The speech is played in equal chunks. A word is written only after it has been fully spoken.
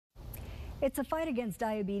It's a fight against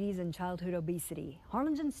diabetes and childhood obesity.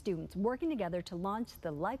 Harlingen students working together to launch the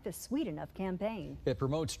Life is Sweet Enough campaign. It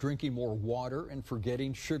promotes drinking more water and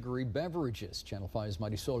forgetting sugary beverages. Channel 5's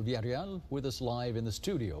Marisol Villarreal with us live in the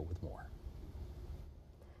studio with more.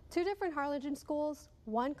 Two different Harlingen schools,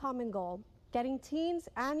 one common goal: getting teens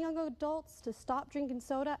and young adults to stop drinking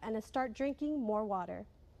soda and to start drinking more water.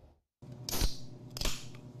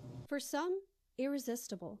 For some,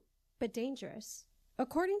 irresistible, but dangerous.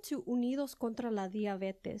 According to Unidos contra la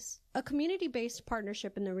Diabetes, a community-based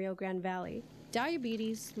partnership in the Rio Grande Valley,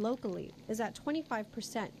 diabetes locally is at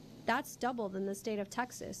 25%. That's double than the state of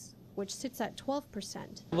Texas, which sits at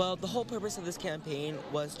 12%. Well, the whole purpose of this campaign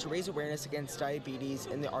was to raise awareness against diabetes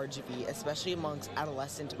in the RGV, especially amongst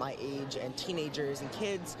adolescents my age and teenagers and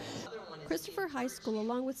kids. Christopher High School,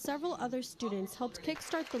 along with several other students, helped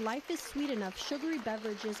kickstart the Life is Sweet Enough Sugary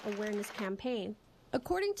Beverages Awareness campaign.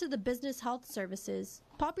 According to the Business Health Services,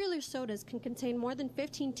 popular sodas can contain more than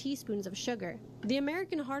 15 teaspoons of sugar. The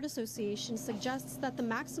American Heart Association suggests that the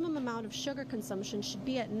maximum amount of sugar consumption should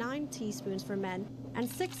be at 9 teaspoons for men and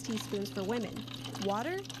 6 teaspoons for women.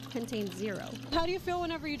 Water contains 0. How do you feel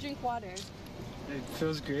whenever you drink water? It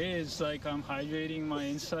feels great. It's like I'm hydrating my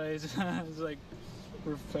insides. It's like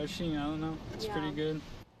refreshing. I don't know. It's pretty good.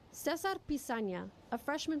 Cesar Pisania, a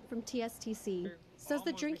freshman from TSTC, says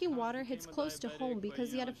that drinking water hits close to home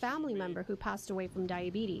because he had a family member who passed away from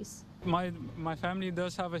diabetes. My family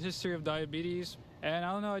does have a history of diabetes, and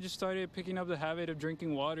I don't know, I just started picking up the habit of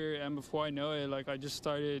drinking water, and before I know it, I just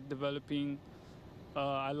started developing,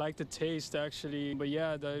 I like the taste actually, but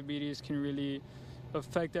yeah, diabetes can really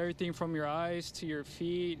affect everything from your eyes to your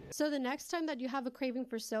feet. So the next time that you have a craving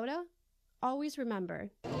for soda, always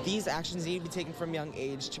remember, these actions need to be taken from a young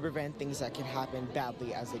age to prevent things that can happen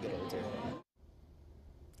badly as they get older.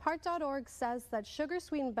 Heart.org says that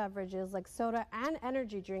sugar-sweetened beverages like soda and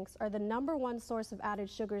energy drinks are the #1 source of added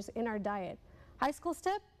sugars in our diet. High school's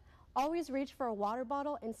tip: always reach for a water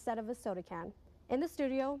bottle instead of a soda can. In the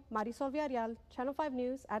studio, Marisol Villarreal, Channel 5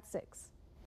 News at 6.